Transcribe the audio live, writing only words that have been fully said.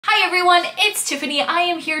Hi everyone, it's Tiffany. I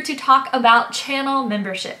am here to talk about channel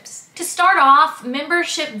memberships. To start off,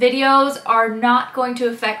 membership videos are not going to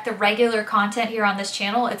affect the regular content here on this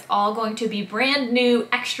channel. It's all going to be brand new,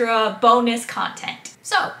 extra, bonus content.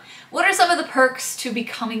 So, what are some of the perks to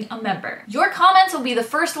becoming a member? Your comments will be the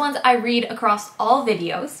first ones I read across all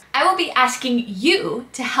videos. I will be asking you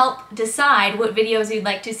to help decide what videos you'd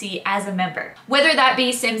like to see as a member. Whether that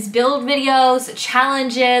be Sims build videos,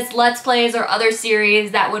 challenges, let's plays, or other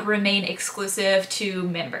series that would remain exclusive to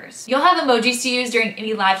members. You'll have emojis to use during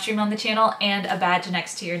any live stream on the channel and a badge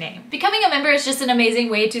next to your name. Becoming a member is just an amazing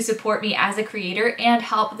way to support me as a creator and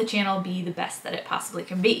help the channel be the best that it possibly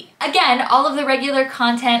can be. Again, all of the regular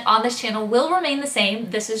content on this channel will remain the same.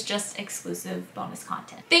 This is just exclusive bonus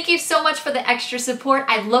content. Thank you so much for the extra support.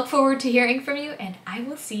 I look forward to hearing from you, and I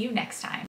will see you next time.